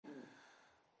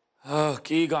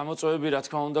კი, გამოწვევები რა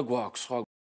თქმა უნდა გვაქვს, სხვა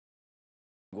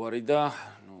გვარი და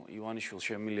ივანიშვილს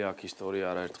შემიძლია აქ ისტორია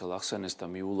არაერთხელ ახსენეს და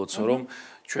მიულოცო, რომ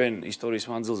ჩვენ ისტორიის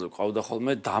მანძილზე ყავდა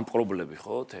ხოლმე დამპყრობლები,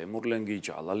 ხო? თემურლენგი,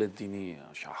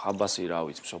 ჯალალედინი, შაჰ-აბასი, რა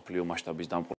ვიცი, მსოფლიო მასშტაბის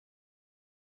დამპყრობლებით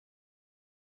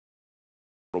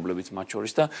მათ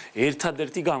შორის და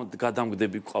ერთადერთი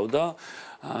გადამგდები ყავდა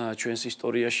ჩვენს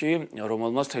ისტორიაში,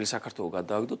 რომელმაც მთელი საქართველო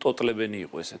გადააგდო, ტოტლებენი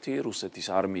იყო ესეთი რუსეთის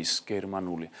არმიის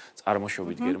გერმანული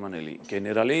წარმოშობით გერმანელი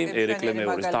გენერალი, ერეკლე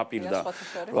მეორის დაპირდა,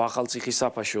 რომ ახალციხის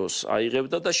საფაშოს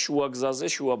აიღებდა და შუაგზაზე,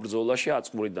 შუა ბრძოლაში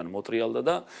აწმურიდან მოტრიალდა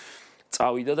და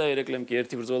წავიდა და ერეკლემ კი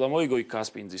ერთი ბრძოლა მოიგო იქ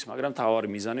კასპინძის, მაგრამ თავარი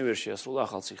მიზანი ვერ შეასრულა,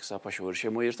 ახალციხის საფაშო ვერ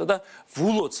შემოიერთა და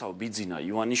ვულოცავ ბიძინა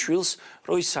ივანიშვილს,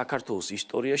 რომ ის საქართველოს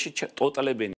ისტორიაში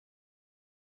ტოტლებენი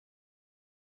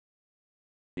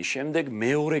შემდეგ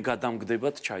მეორე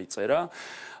გადამგდებად ჩაიწერა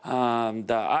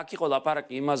და აქ იყო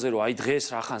ლაპარაკი იმაზე, რომ აი დღეს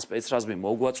რახან სპეცრაზმი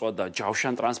მოგვაწვა და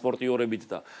ჯავშან ტრანსპორტიორებით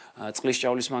და წყლის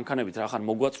ჭავლის მანქანებით რახან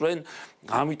მოგვაწვენ,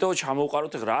 ამიტომ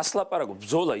ჩამოვყაროთ რას ლაპარაკობ,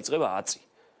 ბრძოლა იწყება აწი.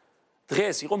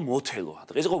 დღეს იყო მოთელვა,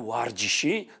 დღეს იყო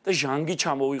ვარჯიში და ჟანგი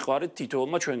ჩამოვიყარეთ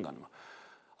თითოეულმა ჩვენგანმა.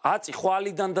 აწი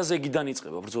ხვალიდან და ზეგიდან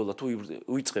იწყება ბრძოლა თუ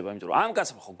უიწყება, იმიტომ რომ ამ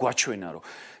კაცმა ხო გვაჩვენა, რომ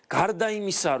გარდა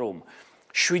იმისა, რომ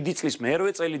 7 წლის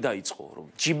მერვე წელი დაიწყო, რომ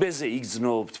ჯიბეზე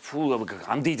იგრძნობთ,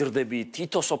 გამდიდრდები,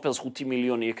 თითო სოფელს 5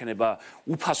 მილიონი ექნება,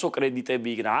 უფასო კრედიტები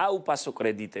იქნება, უფასო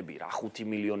კრედიტები, რა 5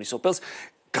 მილიონი სოფელს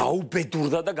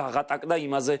გაუბედურდა და გაღატაკდა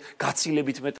იმაზე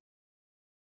გაცილებით მეტ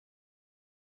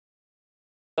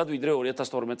ვიდრე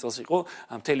 2012 წელს იყო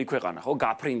მთელი ქვეყანა, ხო,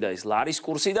 გაფრინდა ეს ლარის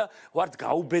კურსი და ვართ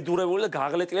გაუბედურებული და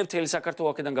გაღლეტილებ მთელი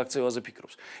საქართველოს აქედან გაქცევაზე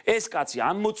ფიქრობს. ეს კაცი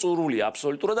ამოწურულია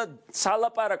აბსოლუტურად და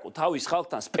სალაპარაკო თავის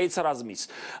ხალხთან სპეცრაზმის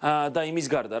და იმის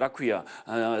გარდა, რა ქვია,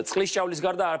 წყლის ჭავლის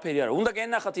გარდა არაფერი არა. უნდა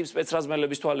გენახათ იმ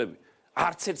სპეცრაზმელების თვალები.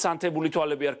 არც ერთ სანთებული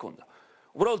თვალები არ ქონდა.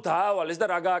 უბრალოდ დაავალეს და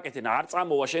რა გააკეთენ? არ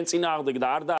წამოვა შენ წინააღმდეგ და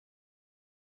არ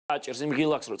აჭერს იმ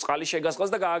ღილაკს, რომ წყალი შეგასყას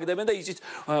და გააგდებენ და ისიც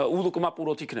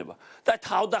ულუკმაპუროთ იქნება. და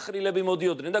თავდახრილები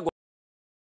მოდიოდნენ და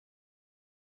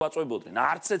გვაწვებოდნენ.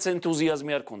 არც ეს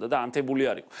ენთუზიაზმი არ ქონდა და ანთებული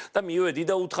არ იყო. და მივედი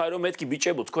და უთხარი, რომ მეთქი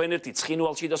ბიჭებო, თქვენ ერთი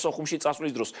ცხინვალში და სოხუმში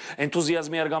წასვლის დროს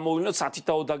ენთუზიაზმი არ გამოვლინოთ,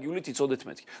 სათითაო დაგივლით იცოდეთ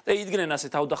მეთქი. და იდგნენ ასე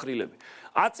თავდახრილები.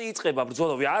 აწი იწყება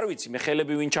ბრძოლა, არ ვიცი, მე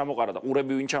ხელები ვინ ჩამოყარა და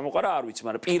ყურები ვინ ჩამოყარა, არ ვიცი,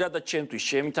 მაგრამ პირადად ჩემთვის,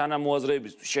 ჩემი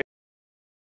თანამოაზრეებისთვის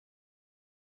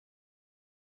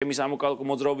მის ამოკალკო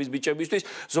მოძრაობის ბიჭებისთვის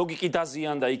ზოგი კი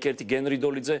დაზიანდა იქ ერთი გენრი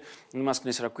დოლიძე იმას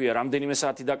ქნეს რა ქვია რამდენიმე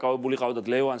საათი დაკავებული ყავდათ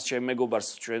ლევანს ჩემ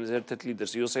მეგობარს ჩვენს ერთ-ერთ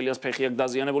ლიდერს იოსელიას ფეხი აქვს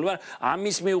დაზიანებული მაგრამ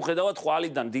ამის მიუხედავად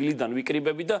ხვალიდან დილიდან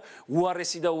ვიკრიბები და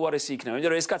უარესი იქნება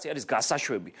იმიტომ რომ ეს კაცი არის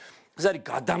გასაშვები ეს არის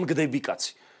გადამგდები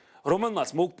კაცი რომელმაც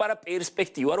მოგპარა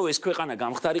პერსპექტივა რომ ეს ქვეყანა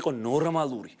გამხდარიყო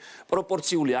ნორმალური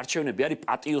პროპორციული არჩევნები არის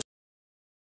პატიოსანი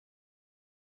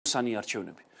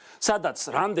არჩევნები სადაც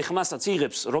რამდენ ხმასაც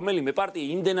იღებს რომელიმე პარტია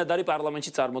იმდენად არის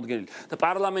პარლამენტში წარმოდგენილი და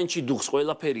პარლამენტში დუხს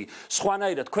ყველაფერი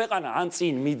სხვანაირად ქვეყანა ან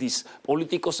წინ მიდის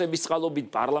პოლიტიკოსების წყალობით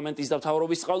პარლამენტის და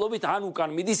მთავრობის წყალობით ან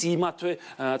უკან მიდის იმათვე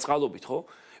წყალობით ხო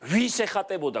ვის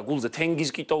ეხატებოდა გულზე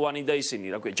თენგიზკიტოვანი და ისინი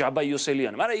რა ქვია ჯაბა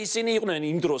იოსელიანი მაგრამ ისინი იყვნენ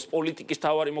იმ დროს პოლიტიკის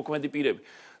თავარი მოქმედი პირები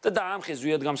და დაამხეს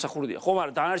ზვიად გამსახურდია ხო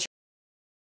მაგრამ დანარჩენი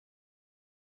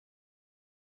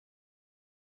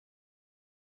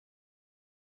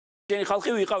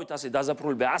ხალხი ვიყავით ასე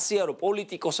დაზაფრული 100-ია რომ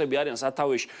პოლიტიკოსები არიან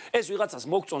სათავეში ეს ვიღაცას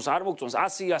მოგწონს არ მოგწონს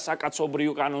 100-ია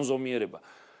საკაცობრიო კანონზომიერება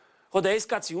ხო და ეს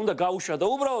კაცი უნდა გაუშვა და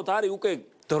უბრალოდ არის უკვე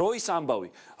დროის ამბავი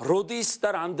როდის და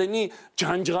რამდენი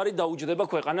ჯანჯღარი დაუჯდება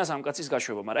ქვეყანას ამ კაცის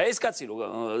გაშვება მაგრამ ეს კაცი რომ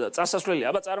წასასვლელი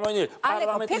აბა წარმოიდგინე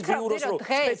პარლამენტის ბიუროს რომ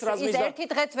სპეცრაზმის და ერთი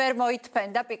დღეც ვერ მოითფენ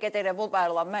და პიკეტირებულ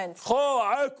პარლამენტს ხო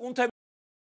აი კუნთების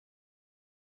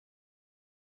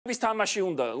თამაში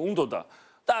უნდა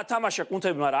და თამაშა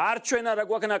კუნთები, მაგრამ არ ჩვენ არა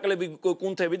გვაქვს ნაკლები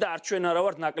კუნთები და არ ჩვენ არა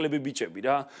ვართ ნაკლები ბიჭები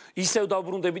რა. ისევ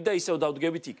დავბრუნდებით და ისევ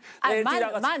დავდგებით იქ.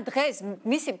 მან დღეს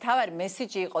მისი მთავარი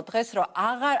მესიჯი იყო დღეს რომ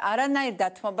არანაირ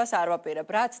დათმობას არ ვაპირებ.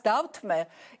 რაც დავთმე,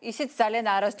 ისიც ძალიან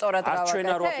არასწორად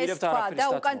გავაკეთე. და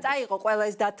უკან წაიღო ყველა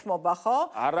ეს დათმობა, ხო?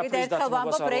 კიდე ერთხელ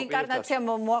ვამბობ რეინკარნაცია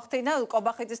მოახდინა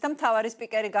კობახიძის და მთავარი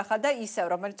სპიკერი გახადა ისევ,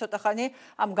 რომელიც ცოტა ხანი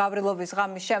ამ გავრილოვის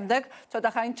ღამის შემდეგ ცოტა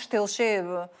ხანი ჩრდილში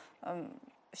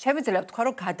შემიძლია ვთქვა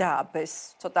რომ გადააბეს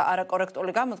ცოტა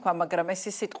არაკორექტული გამოთქვა მაგრამ ეს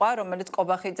ის სიტყვა რომელიც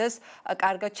კობახიძეს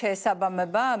კარგად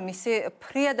შეესაბამება მისი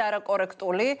ფრიად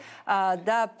არაკორექტული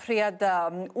და ფრიად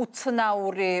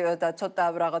უცნაური და ცოტა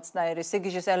რაღაცნაირი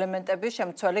სიგიჟის ელემენტების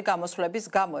შემცველი გამოსვლების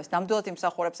გამო ეს ნამდვილად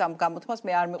იმსახურებს ამ გამოთქმას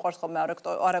მე არ მიყვარს ხოლმე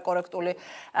არაკორექტული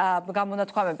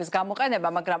გამონათქვამების გამოყენება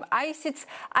მაგრამ აი ისიც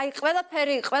აი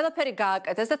ყველაფერი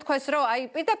გააკეთეს და თქვენს რომ აი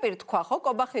პირდაპირ თქვა ხო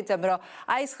კობახიძემ რომ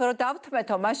აი ის რომ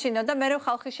დავთმეთო მაშინო და მე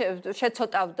ხალხი ხალხი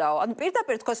შეცოტავდაო. ანუ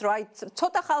პირდაპირ თქვას რომ აი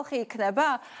ცოტა ხალხი იქნება,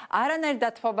 არანაირ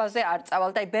დათმობაზე არ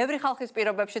წავალთ. აი ბევრი ხალხის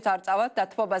პირობებშიც არ წავალთ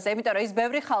დათმობაზე, იმიტომ რომ ის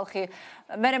ბევრი ხალხი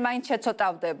მე მაინც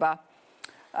შეცოტავდება.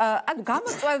 ანუ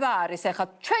გამოწვევა არის ახლა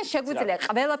ჩვენ შეგვიძლია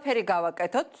ყველაფერი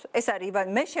გავაკეთოთ ეს არის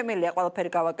მე შემიძლია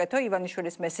ყველაფერი გავაკეთო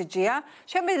ივანიშვილის მესიჯია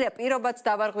შემიძლია პირობაც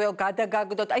დავარღვიო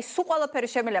გადაგაგდოთ აი სულ ყველაფერი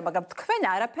შემიძლია მაგრამ თქვენ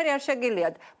არაფერი არ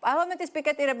შეგიძლიათ პარლამენტის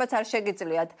პიკეტირებაც არ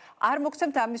შეგიძლიათ არ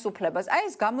მოგცემთ ამის უფლებას აი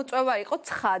ეს გამოწვევა იყო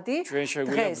ცხადი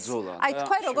დღეს აი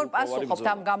თქვენ როგორ პასუხობთ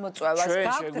ამ გამოწვევას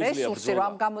გაქვთ რესურსი რომ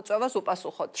ამ გამოწვევას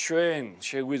უპასუხოთ ჩვენ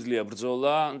შეგვიძლია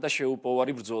ბრძოლა და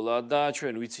შეუპოვარი ბრძოლა და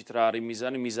ჩვენ ვიცით რა არის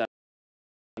მიზანი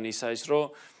ისა ის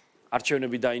რომ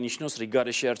არჩევნები დაინიშნოს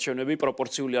რიგარეში არჩევნები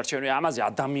პროპორციული არჩევნები ამაზე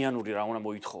ადამიანური რა უნდა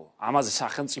მოითხოვო ამაზე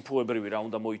სახელმწიფოებრივი რა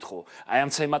უნდა მოითხოვო აი ამ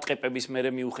ცემატყეპების მერე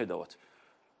მიუხედავად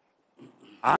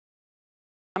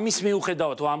ამის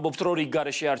მიუხედავად ვამბობთ რომ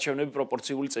რიგარეში არჩევნები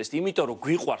პროპორციული წესით იმიტომ რომ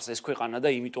გვიყვარს ეს ქვეყანა და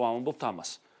იმიტომ ამბობთ ამას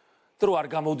და რომ არ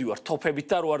გამოდივართ თოფებით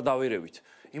და რომ არ დავერევით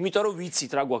იმიტომ რომ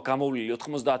ვიცით რა გვაქვს გამოვლილი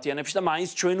 90-იანებში და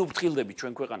მაინც ჩვენ უფრთხილდებით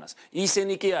ჩვენ ქვეყანას.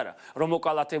 ისინი კი არა, რომ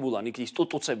მოკალათებულან იქ ის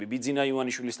ტუტუცები ბიძინა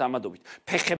ივანიშვილის დამადობით.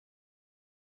 ფეხებზე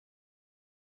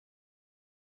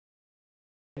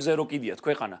რო კიდიათ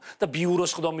ქვეყანა და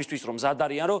ბიუროს ხდომისთვის რომ მზად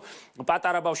არიან რომ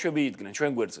პატარა ბავშვები იდგნენ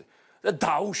ჩვენ გვერდზე. და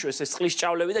დაუშვეს ეს წყლის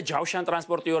ჭავლები და ჯავშან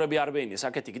ტრანსპორტიორები არ ბეინეს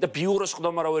აქეთ იქ და ბიუროს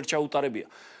ხდომა რა ვერ ჩაუტარებია.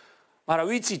 მაგრამ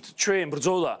ვიცით ჩვენ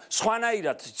ბრძოლა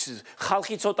სხვანაირად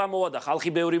ხალხი ცოტა მოვა და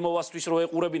ხალხი ბევრი მოვასთვის რო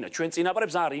ეყურებინა ჩვენ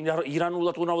წინაპრებს არ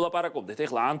ირანულად უნდა ვლაპარაკობდეთ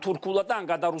ეხლა ან თურქულად და ან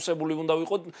გადარუსებული უნდა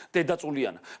ვიყოთ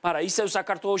დედაწულიანა მაგრამ ისევ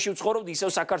საქართველოში ვცხოვრობთ ისევ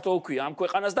საქართველო ქვია ამ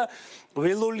ქვეყანას და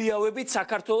ველოლიავებით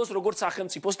საქართველოს როგორც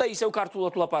სახელმწიფოს და ისევ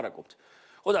ქართულად ვლაპარაკობთ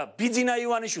ხო და ბიძინა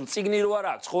ივანიშვილ წიგნი რო არა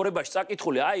აქვს ცხოვრებაში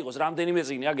წაკითხული აიღოს რამდენიმე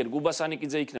წიგნი აგერ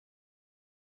გუბასანიკიძე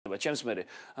იქნება ჩემს მერე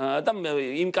და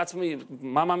იმ კაცმი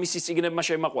მამამისის წიგნებმა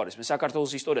შემაყვარეს მე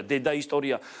საქართველოს ისტორია დედა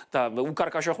ისტორია და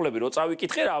უკარკაშახულები რო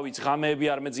წავიკითხე რა ვიცი ღამეები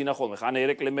არ მეძინა ხოლმე ხან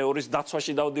ერეკლე მეორის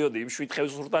დაცვაში დავდიოდი იმ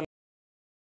შვიდხევს სურთან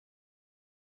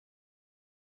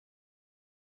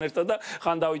ერთად და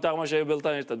ხან დავით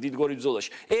აღმაშენებელთან ერთად დიდგორი ბრძოლაში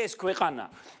ეს ქვეყანა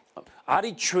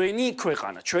არის ჩვენი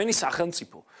ქვეყანა ჩვენი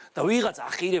სახელმწიფო და ვიღაც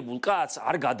ახირებულ კაცს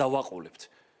არ გადავაყოლებთ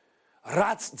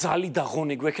რაც ძალი და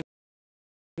ღონე გვექნება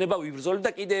ნება ვიბრძოლებ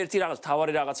და კიდე ერთი რაღაც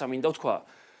თავარი რაღაცა მინდა ვთქვა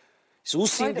ეს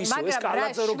უსინდისო ეს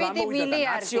კალაძე რო გამოვიდა და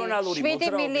ნაციონალური მოძრაობის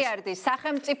 7 მილიარდი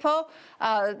სახელმწიფო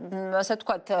ასე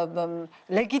ვთქვათ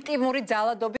ლეგიტიმური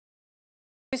ძალადობის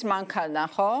მანქანა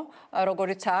ხო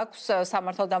როგორიც აქვს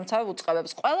სამართალდამცავი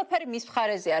უწყებებს ყველაფერი მის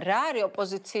მხარეზეა რა არის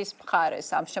ოპოზიციის მხარეს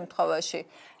ამ შემთხვევაში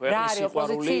რა არის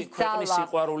ოპოზიციის ძალა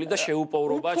სიყვარული და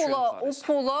შეუპოვრობა ჩვენ მხარეს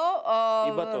უფულო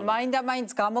მაინდა-მაინც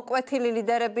გამოკვეთილი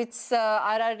ლიდერებიც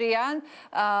არ არიან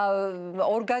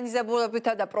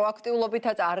ორგანიზებულებითა და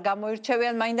პროაქტიულობითაც არ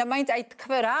გამოირჩევიან მაინდა-მაინც აი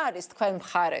თქვენ რა არის თქვენ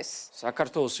მხარეს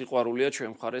საქართველოს სიყვარულია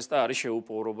ჩვენ მხარეს და არის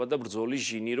შეუპოვრობა და ბრძოლის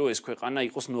ჟინი რომ ეს ქვეყანა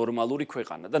იყოს ნორმალური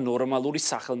ქვეყანა და ნორმალური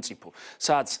სახელმწიფო,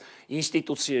 სადაც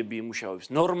ინსტიტუციები იმუშავებს,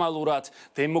 ნორმალურად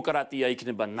დემოკრატია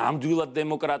იქნება, ნამდვილად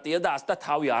დემოკრატია და ასთა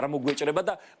თავი არ მოგვეჭრება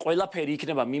და ყველაფერი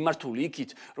იქნება მიმართული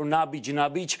იქით, რომ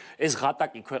ნაბიჯ ეს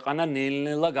ღატაკი ქვეყანა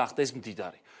ნელ-ნელა გახდეს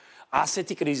მდიდარი.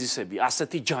 ასეთი კრიზისები,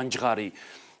 ასეთი ჯანჯღარი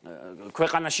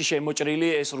ქვეყანაში შემოჭრილი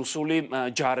ეს რუსული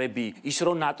ჯარები, ის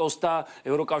რომ ნატოს და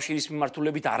ევროკავშირის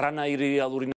მიმართულებით არანაირი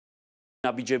რეალური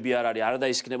ნაბიჯები არ არის, არა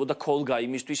დაისკნებოდა ქოლგა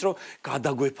იმისთვის, რომ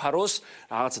გადაგვეფაროს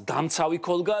რაღაც დამცავი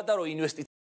ქოლგა და რომ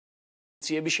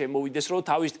ინვესტიციები შემოვიდეს, რომ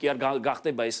თავის კი არ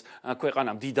გახდება ეს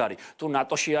ქვეყანა მდიდარი. თუ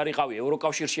ნატოში არ იყავი,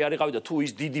 ევროკავშირში არ იყავი და თუ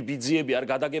ის დიდი ბიძიები არ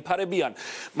გადაგეფარებიან,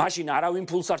 მაშინ არავინ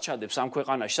ფულს არ ჩადებს ამ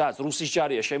ქვეყანაში, სადაც რუსის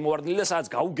ჯარია შემოვარდნილი და სადაც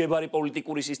გაუგებარი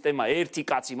პოლიტიკური სისტემა, ერთი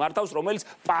კაცი მართავს, რომელიც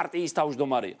პარტიის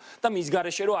თავმჯდომარეა და მის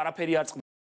გარეშე რომ არაფერი არ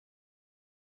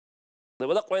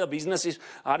და ყველა ბიზნესის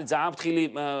არის ძალიან ფრთხილი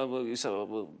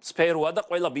სფეროა და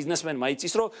ყველა ბიზნესმენმა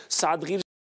იცის რომ სადღირს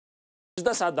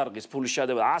და სადარღის ფულის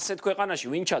ჩადება ასეთ ქვეყანაში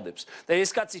ვინ ჩადებს და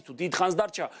ეს კაცი თუ დიდხანს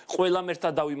დარჩა ყველამ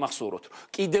ერთად დავიმახსოვროთ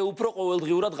კიდე უფრო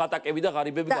ყოველდღიურად ღატაკები და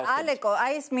ღარიბები გავხდეთ და ალეკო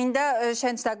აი ეს მინდა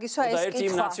შენც დაგისვა ეს კითხვა და ერთი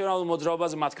ნაციონალურ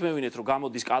მოძრაობაზე მათქმევინეთ რომ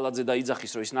გამოდის კალაძე და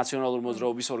იძახის რომ ის ნაციონალური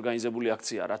მოძრაობის ორგანიზებული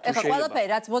აქციაა რა თუ შეიძლება ეხლა ყველაფერი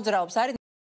რაც მოძრაობს არის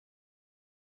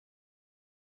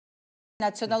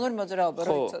ნაციონალურ მოძრაობა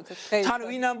რო იცოდეთ. თან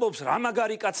ვინ ამბობს, რა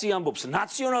მაგარი კაცი ამბობს,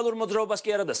 ნაციონალურ მოძრაობას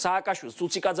კი არა და სააკაშვილს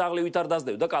ცუციკა ძაღლივით არ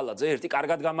დაძდევდა კალაძე, ერთი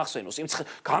კარგად გამახსენოს, იმ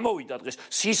გამოვიდა დღეს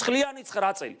სისხლიანი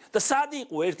 9 წელი და სად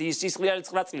იყო ერთი ის სისხლიანი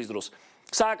 9 წლის დროს.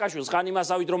 სააკაშვილს ხან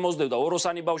იმასავით რომ მოსდევდა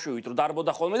ოროსანი ბავშვივით რომ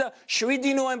დარბოდა ხოლმე და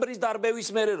 7 ნოემბრის დარბევის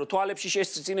მერე რომ თვალებში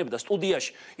შესწინებდა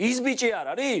სტუდიაში. ის ბიჭი არ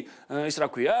არის? ის რა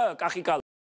ქვია? კახი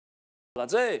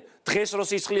კალაძე დღეს რო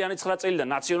სისხლიანი 9 წელი და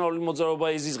ნაციონალური მოძრაობა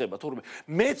ეზიზღება თურმე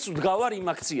მეც ვდგავარ იმ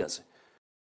აქციაზე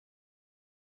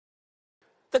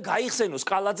და გაიხსენოს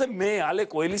კალაძე მე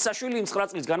ალეკო ელისაშვილი იმ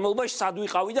 9 წლის განმავლობაში სად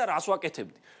ვიყავი და რას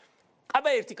ვაკეთებდი. აბა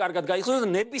ერთი კარგად გაიხსენოს და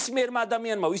ნებისმიერმა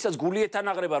ადამიანმა ვისაც გული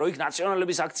ეთანაღრება რომ იქ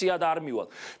ნაციონალების აქცია და არ მივალ.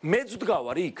 მეც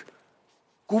ვდგავარ იქ.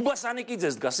 გუბას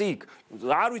ანიკიძეს დგას იქ.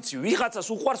 არ ვიცი, ვიღაცას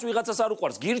უყვარს, ვიღაცას არ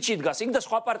უყვარს, გირჩი დგას იქ და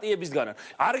სხვა პარტიებისგან.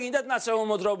 არ გინდათ ნაციონალურ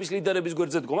მოძრაობის ლიდერების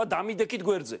გვერდზე დგომა, დამიდექით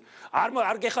გვერდზე.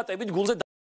 არ გეხატებით გულზე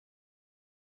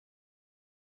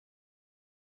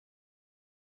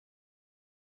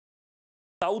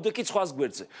დაუდექით სხვას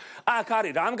გვერდზე. აქ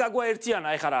არის რამ გაგვა ერთიანა,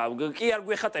 ეხლა რა კი არ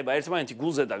გვეხატება ერთმანეთი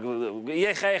გულზე და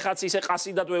ეხაც ისე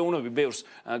ყასიდად ვეუნები ბევრს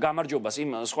გამარჯობას იმ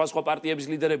სხვა პარტიების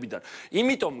ლიდერებიდან.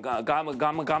 იმიტომ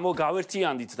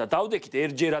გავერთიანდით და დავდექით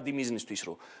ერთჯერად იმ მიზნისთვის,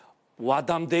 რომ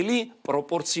ვადამდელი,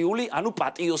 პროპორციული, ანუ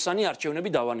პატიოსანი არჩევნები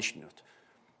დავანიშნოთ.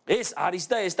 ეს არის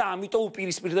და ეს და ამიტომ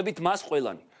უპირისპირდებით მას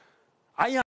ყველანი.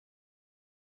 აი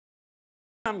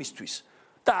ამისთვის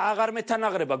და აღარ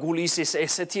მეთანაღრება გული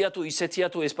ესეთია თუ ისეთია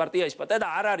თუ ეს პარტია ის პარტია და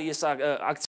არ არის ეს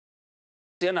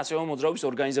აქცია ნაციონალურ მოძრაობის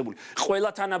ორგანიზებული. ყველა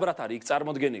თანაბრად არის იქ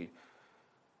წარმოდგენილი.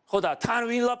 ხო და თან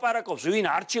ვინ ლაპარაკობს, ვინ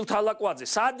არჩილ თალაკვაძე,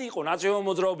 სად იყო ნაციონალურ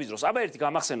მოძრაობის დროს? აბა ერთი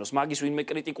გამახსენოს მაგის ვინმე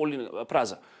კრიტიკული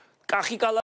ფრაზა. კახი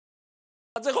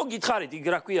კალაძე ხო გითხარით, იქ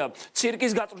რა ქვია,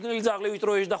 ცირკის გაწვრთნილი ძაღლივით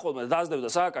რო ეжда ხოლმე და დაასდევდა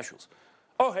სააკაშვილს.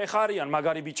 ხე არიან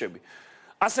მაგარი ბიჭები.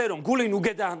 ასე რომ გული ნუ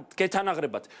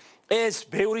გეთანაღრებათ. ეს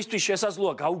ბევრისთვის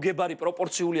შესაძლოა გაუგებარი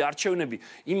პროპორციული არჩევნები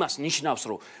იმას ნიშნავს,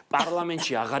 რომ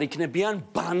პარლამენტში აღარ იქნებიან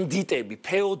ბანდიტები,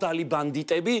 ფეოდალი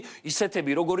ბანდიტები,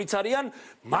 ისეთები როგორიც არიან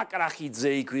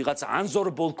მაკრახიძე, იქ ვიღაც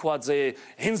ანზორ ბოლქვაძე,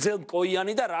 ენზელ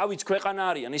მკოიანი და რა ვიცი ქვეყანა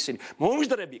არიან ისინი.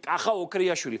 მომჟდრები, კახა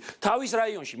ოქრიაშვილი, თავის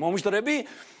რაიონში მომჟდრები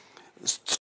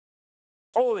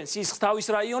ოვენ სისხლს თავის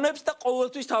რაიონებს და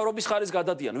ყოველთვის თავრობის ხარეს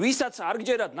გადადიან. ვისაც არ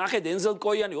გჯერათ, ნახეთ ენზელ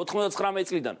მკოიანი 99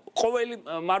 წლიდან ყოველი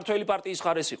მართველი პარტიის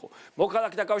ხარეს იყო.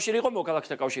 მოქალაქეთა კავშირი იყო,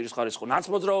 მოქალაქეთა კავშირის ხარეს იყო.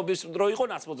 ნაცმოძრაობის დრო იყო,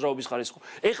 ნაცმოძრაობის ხარეს იყო.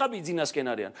 ეხა ბიძინასკენ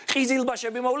არიან.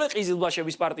 ყიზილბაშები მოვლენ,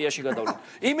 ყიზილბაშების პარტიაში გადავლენ.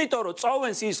 იმიტომ რომ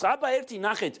წოვენ სისხლს, აბა ერთი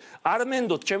ნახეთ, არ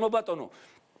მენდოთ ჩემო ბატონო.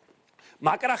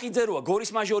 მაკრახიძე როა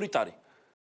გორის მაჟორიტარი.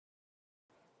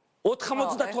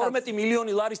 92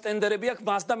 მილიონი ლარის ტენდერები აქვს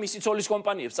მას და მისი ცოლის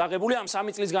კომპანიებს წაღებული ამ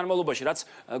 3 წლის განმავლობაში, რაც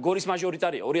გორის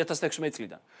მაჟორიტარია 2016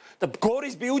 წლიდან. და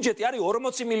გორის ბიუჯეტი არის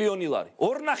 40 მილიონი ლარი.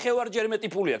 2.5-ჯერ მეტი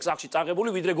ფული აქვს სახში წაღებული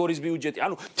ვიდრე გორის ბიუჯეტი.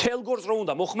 ანუ თელ გორს რო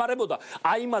უნდა მოხმარებოდა,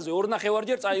 აი იმაზე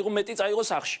 2.5-ჯერ წაიღო მეტი წაიღო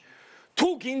სახში. თუ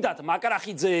გინდათ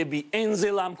მაკრახიძეები,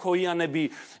 ენზელამქოიანები,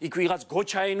 იქ ვიღაც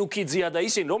გოჩაენუქიძია და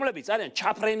ისინი, რომლებიც არიან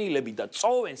ჩაფრენილები და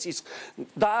წოვენ ის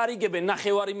დაარიგებენ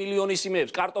 9 მილიონის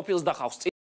იმეებს, კარტოფილს და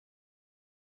ხავსს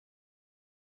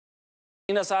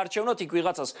საარჩევნოთ იქ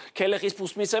ვიღაცას ქელეხის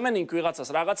ფულს მისცემენ, იქ ვიღაცას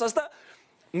რაღაცას და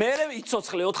მერე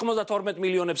იცოცხლე 92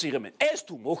 მილიონებს იღებენ. ეს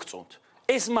თუ მოგწონთ,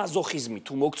 ეს მაზოხიზმი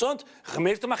თუ მოგწონთ,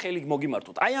 ღმერთმა ხელი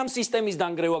მოგიმართოთ. აი ამ სისტემის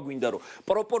დანგრევა გვინდა, რომ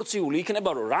პროპორციული იქნება,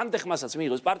 რომ რამდენხმასაც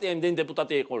მიიღოს პარტია იმდენი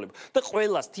დეპუტატი ეყოლება და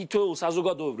ყველას თითოეულ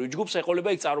საზოგადოებრივ ჯგუფს ეყოლება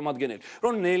იქ წარმომადგენელი,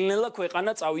 რომ ნელ-ნელა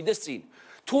ქვეყანა წავიდეს წინ.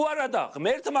 თუ არა და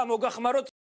ღმერთმა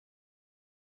მოგახმაროთ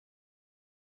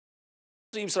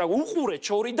იმს რა უყურე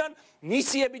ჩორიდან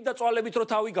ნისიებით და წვალებით რო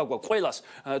თავი გაგვა ყველას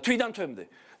თვიდან თვემდე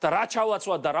და რა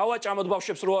ჩავაცვათ და რა ვაჭამოთ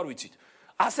ბავშვებს რო არ ვიცით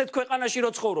ასეთ ქვეყანაში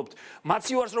რო ცხოვრობთ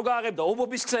მაცივარს რო გააღებდა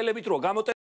ობობის ქსელებით რო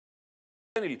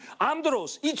გამოტენილი ამ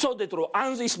დროს იცოდეთ რომ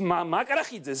ანზის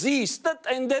მაკრახიძე ზის და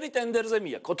ტენდერზე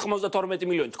მიაქვს 92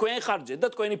 მილიონი თქვენ ხარჯეთ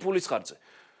და თქვენი ფულის ხარჯზე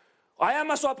აი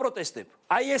ამას ვაპროტესტებ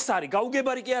აი ეს არის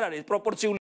გაუგებარი კი არ არის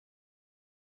პროპორციული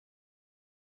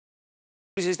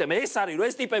სისტემა ეს არის რომ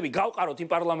ეს ტიპები გავყაროთ იმ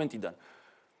პარლამენტიდან.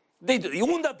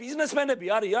 უნდა ბიზნესმენები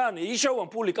არიან, იშოვან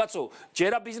ფული კაცო,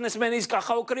 ჯერა ბიზნესმენის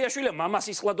კახა ოქრიაშვილი მამას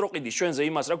ისხლად როყიდის ჩვენზე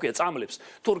იმას რა ქვია, წამლებს.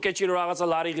 თურქეთში რო რაღაცა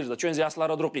ლარი ღირს და ჩვენზე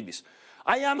ასლარად როყიდის.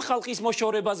 აი ამ ხალხის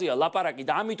მოშორებაზეა ლაპარაკი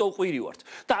და ამიტომ ყვირი ვართ.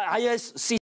 და აი ეს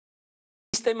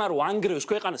სისტემა რო ანგრევს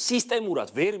ქვეყანა,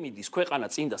 სისტემურად ვერ მიდის ქვეყანა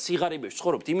წინ და სიღარიბეში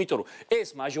ცხოვრობთ, იმიტომ რომ ეს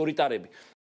მაჟორიტარები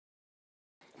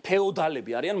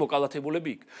ფეოდალები არიან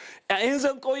მოკალათებულები იქ.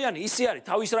 ენზელ მკოიანი ისე არის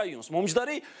თავის რაიონს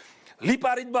მომჯდარი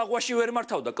ლიპარით ბაღვაში ვერ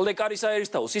მართავდა კლეკარის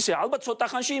აერისთავოს ისე ალბათ ცოტა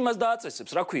ხანში იმას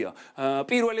დააწესებს რა ქვია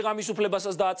პირველი ღამის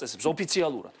უფლებასაც დააწესებს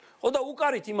ოფიციალურად. ხო და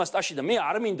უკარით იმას ტაში და მე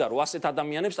არ მინდა რომ ასეთ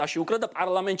ადამიანებს ტაში უკრა და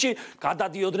პარლამენტში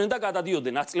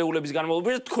გადადიოდნენ აწლეულების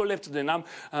განმავლობაში და თქოლებდნენ ამ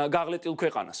გაღლეტილ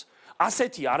ქვეყანას.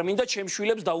 ასეთი არ მინდა ჩემ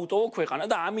შვილებს დაუტოვო ქვეყანა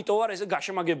და ამიტომ არ ესე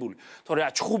გაშემაგებული. თორე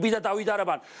ჩხუბი და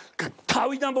დავიდარებან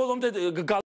თავიდან ბოლომდე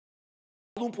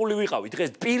ლუმპული ვიყავი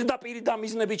დღეს პირდაპირ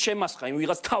დამიზნებით შემასხა იმ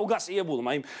ვიღაც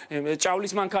თავგასიებულმა იმ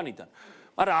ჭავლის მანქანიდან.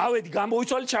 მაგრამ ავედი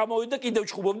გამოიცვალე ჩამოვიდა და კიდევ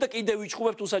ჩხუბობ და კიდევ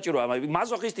ვიჩხუბებ თუ საჭიროა.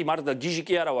 მაზოხისტი მარტო გიჟი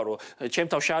კი არა ვარ რომ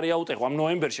ჩემთავ შარი აუტეხო ამ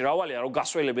ნოემბერში რავალია რომ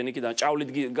გასველებენ იქიდან ჭავლით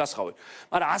გასხავენ.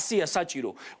 მაგრამ 100-ია საჭირო.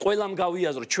 ყველამ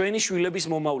გავიაზრო ჩვენი შვილების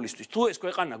მომავლისთვის. თუ ეს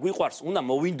ქვეყანა გვიყვარს, უნდა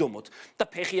მოვინდომოთ და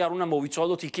ფეხი არ უნდა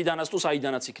მოვიცვალოთ იქიდანაც თუ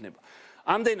საიდანაც იქნება.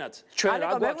 ამდენად ჩვენ რა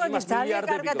გვაქვს იმას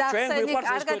მილიარდები და ჩვენ გვიყვარს ეს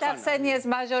ქვეყანა. კარგად ახსენიეს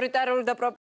მაჟორიტარული და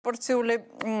პროპორციული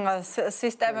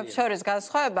სისტემებს შორის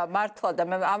განსხვავება მართლა და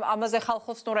მე ამაზე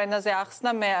ხალხოსნურ ენაზე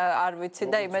ახსნა მე არ ვიცი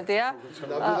და იმედია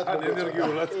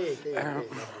ენერგიულად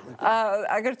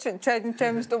აგერ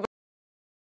ჩემს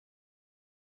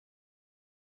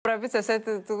პრებიც ესეთ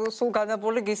სულ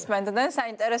განაბული გისმენდნენ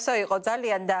საინტერესო იყო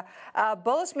ძალიან და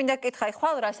ბოლოს მინდა კითხა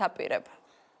ხვალ რას აპირებ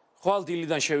ხვალ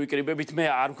დილიდან შევიკრიბებით მე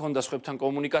არ მქონდა სხვებთან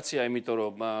კომუნიკაცია იმიტომ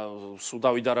რომ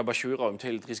სუდავი დარაბაში ვიყავი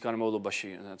მთელი დღის განმავლობაში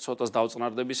ცოტას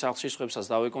დავწნარდები სახლში სხვებსაც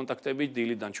დავეკონტაქტები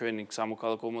დილიდან ჩვენი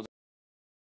სამოქალაქო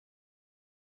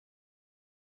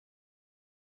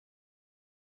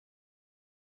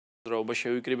მოძრაობა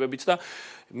შევიკრიბებით და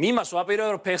მიმას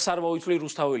ვაპირებ რომ ფეხს არ მოვიცვლი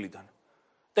რუსთაველიდან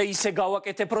და ისე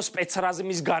გავაკეთებ რომ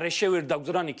სპეცრაზმის გარეშე ვერ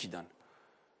დაგძრან იქიდან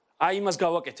აი იმას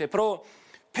გავაკეთებ რომ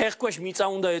ფეხქვეშ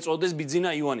მიწა უნდა ეწოდეს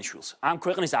ბიძინა ივანიშვილს ამ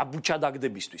ქვეყნის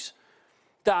აბუჩადაგდებისთვის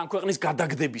და ამ ქვეყნის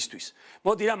გადაგდებისთვის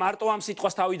მოდი რა მარტო ამ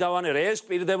სიტყვას თავი დავანერე ეს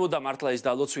პირდებოდა მართლა ეს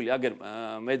დალოცვილი აგერ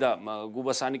მე და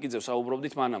გუბა სანიკიძე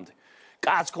საუბრობდით მანამდე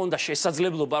კაც ქონდა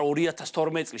შესაძლებლობა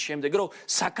 2012 წლის შემდეგ რომ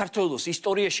საქართველოს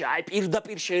ისტორიაში აი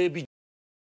პირდაპირ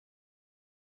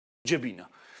შეებიჯებინა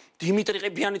დიმიტრი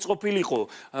ყიფიანიც ყოფილიყო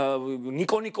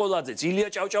ნიკო ნიკოლაძეც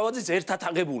ილია ჭავჭავაძეც ერთად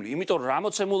აღებული იმიტომ რომ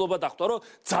რამოცემულობა დახვდა რომ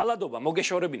ძალადობა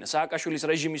მოგეშორებინა სააკაშვილის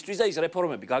რეჟიმისთვის და ის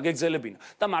რეფორმები გაგეგზელებინა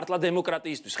და მართლა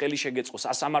დემოკრატიისთვის ხელი შეგეწყო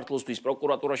სასამართლოსთვის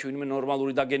პროკურატურაში ვინმე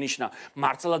ნორმალური დაგენიშნა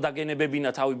მართლა დაგენებებინა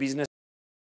თავი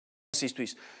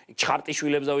ბიზნესისთვის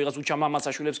ჩხარტიშვილებს და ვიღაც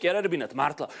უჩამამასაშვილებს კი არ ერბინათ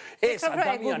მართლა ეს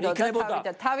ადამიანი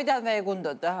იქნებოდა თავიდანვე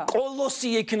ეგუნდოდა კოლოსი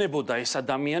იქნებოდა ეს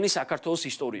ადამიანი საქართველოს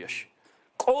ისტორიაში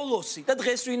კოლოსი და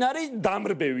დღეს ვინ არის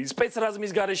დამრბევი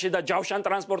სპეცრაზმის გარეშე და ჯავშან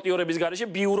ტრანსპორტიორების გარეშე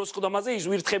ბიუროს ხდომაზე ის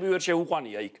ვირთხები ვერ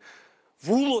შეუყვანია იქ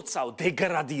ვულოცავ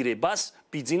დეგრადირებას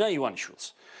ბიძინა ივანიშვილს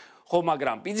ხო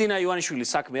მაგრამ ბიძინა ივანიშვილის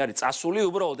საქმე არის წასული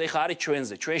უბრალოდ ეხა არის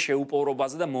ჩვენზე ჩვენ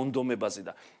შეუპოვრობაზე და მონდომებაზე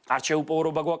და არც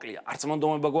შეუპოვრობა გვაკლია არც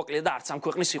მონდომება გვაკლია და არც ამ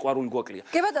ქვეყნის სიყვარული გვაკლია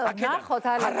კი ბატონო ნახოთ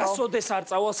ალეკო არასოდეს არ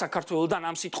წავალ საქართველოსთან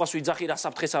ამ სიტყვას ვიძახი რა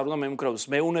საფრთხეს არ უნდა მემკვიდრეობს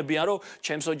მეუნებიან რომ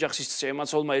ჩემს ოჯახის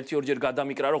შემაცოლმა 1-2 ჯერ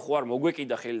გადამიკრა რომ ხო არ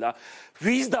მოგვეკიდა ხელი და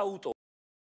ვის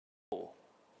დაუტოვო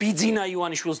ბიძინა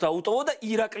ივანიშვილს დაუტოვო და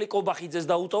ირაკლი კობახიძეს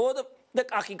დაუტოვო და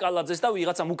კახი კალაძეს და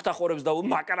ვიღაცა მუქთახორებს და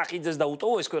მაკარახიძეს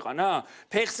დაუტოვო ეს ქვეყანა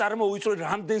ფეხს არ მოვიწრო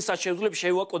რამდენსაც შევძლებ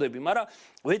შევაკოდები მაგრამ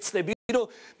ვეცდები რომ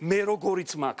მე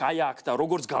როგორიც მაქვს აი აქ და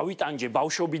როგორც გავიტანჯე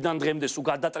ბავშვობიდან დღემდე სულ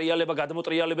გადატრიალება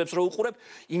გადმოტრიალებებს რო უყურებ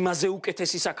იმაზე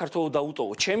უკეთესი საქართველოს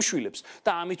დაუტოვო ჩემს შვილებს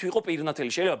და ამით ვიყო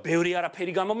პირნათელი შეიძლება ბევრი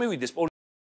არაფერი გამომივიდეს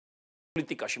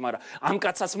პოლიტიკაში, მაგრამ ამ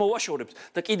კაცსაც მოვაშორებთ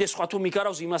და კიდე სხვა თუ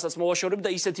მიკარავს იმასაც მოვაშორებთ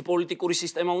და ისეთი პოლიტიკური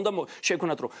სისტემა უნდა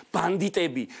შექმნათ, რომ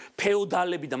ბანდიტები,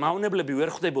 ფეოდალები და მავნებლები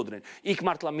ვერ ხდებოდნენ. იქ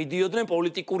მართლა მიდიოდნენ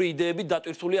პოლიტიკური იდეებით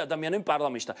დატვირთული ადამიანები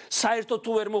პარლამენტში და საერთოდ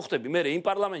თუ ვერ მოხდები, მე იმ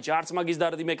პარლამენტში არც მაგის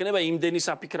დარდი მექნება, იმდენი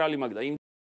საფიქრალი მაგ და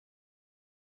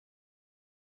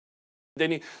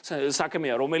დენი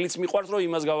საქმეა რომელიც მიყვარს რომ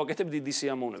იმას გავაკეთებ დიდი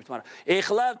სიამოვნებით მაგრამ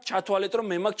ეხლა ჩათვალეთ რომ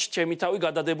მე მაქვს ჩემი თავი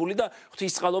გადადებული და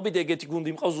ღვთისწყალობით ეგეთი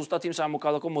გუნდი მყავს ზუსტად იმ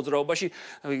სამოქალაქო მოძრაობაში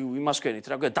იმას ვქენით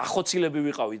რა დახოცილები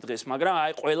ვიყავით დღეს მაგრამ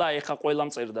აი ყველა ეხა ყველა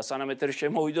მწერდა სანამ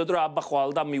ეთერში შემოვიდოდ რომ აბა ხვალ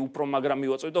და მე უფრო მაგრამ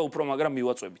მივაწვევით და უფრო მაგრამ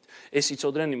მივაწვევით ეს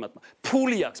იცოდნენ იმათმა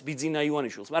ფული აქვს ბიძინა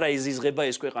ივანიშვილს მაგრამ ეზიზღება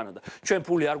ეს ქვეყანა და ჩვენ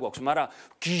ფული არ გვაქვს მაგრამ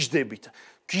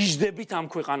გიждებით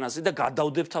ამ ქვეყანაზე და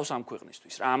გადავდებ თავს ამ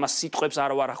ქვეყნისთვის რა ამას სიტყვებს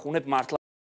არ ვარახუნებ მართლა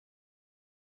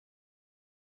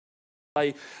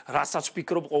აი რასაც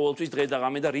ვფიქრობ ყოველთვის დღე და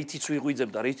ღამე და რითიც ვიღვიძებ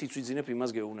და რითიც ვიძინებ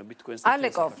იმას გეუბნებით თქვენს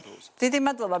ალეკო დიდი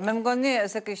მადლობა მე მგონი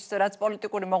ესე კი რაც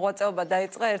პოლიტიკური მოღვაწეობა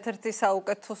დაიწყა ერთ-ერთი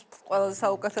ყველაზე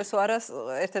საუკეთესო არას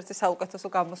ერთ-ერთი საუკეთესო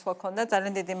გამოსვლა ქონდა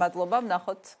ძალიან დიდი მადლობა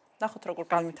ნახოთ როგორ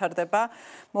განვითარდება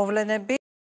მოვლენები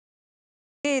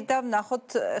და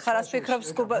ნახოთ ხა რას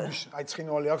ფიქრობს აი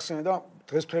ცხინვალი ახსენე და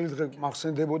დღეს მთელი დღე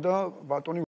მახსენდებოდა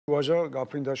ბატონი ვაჟა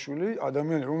გაფრინდაშვილი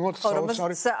ადამიანი რომელსაც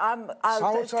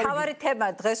საოცარი თავარი თემა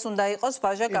დღეს უნდა იყოს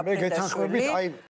ვაჟა გაფრინდაშვილი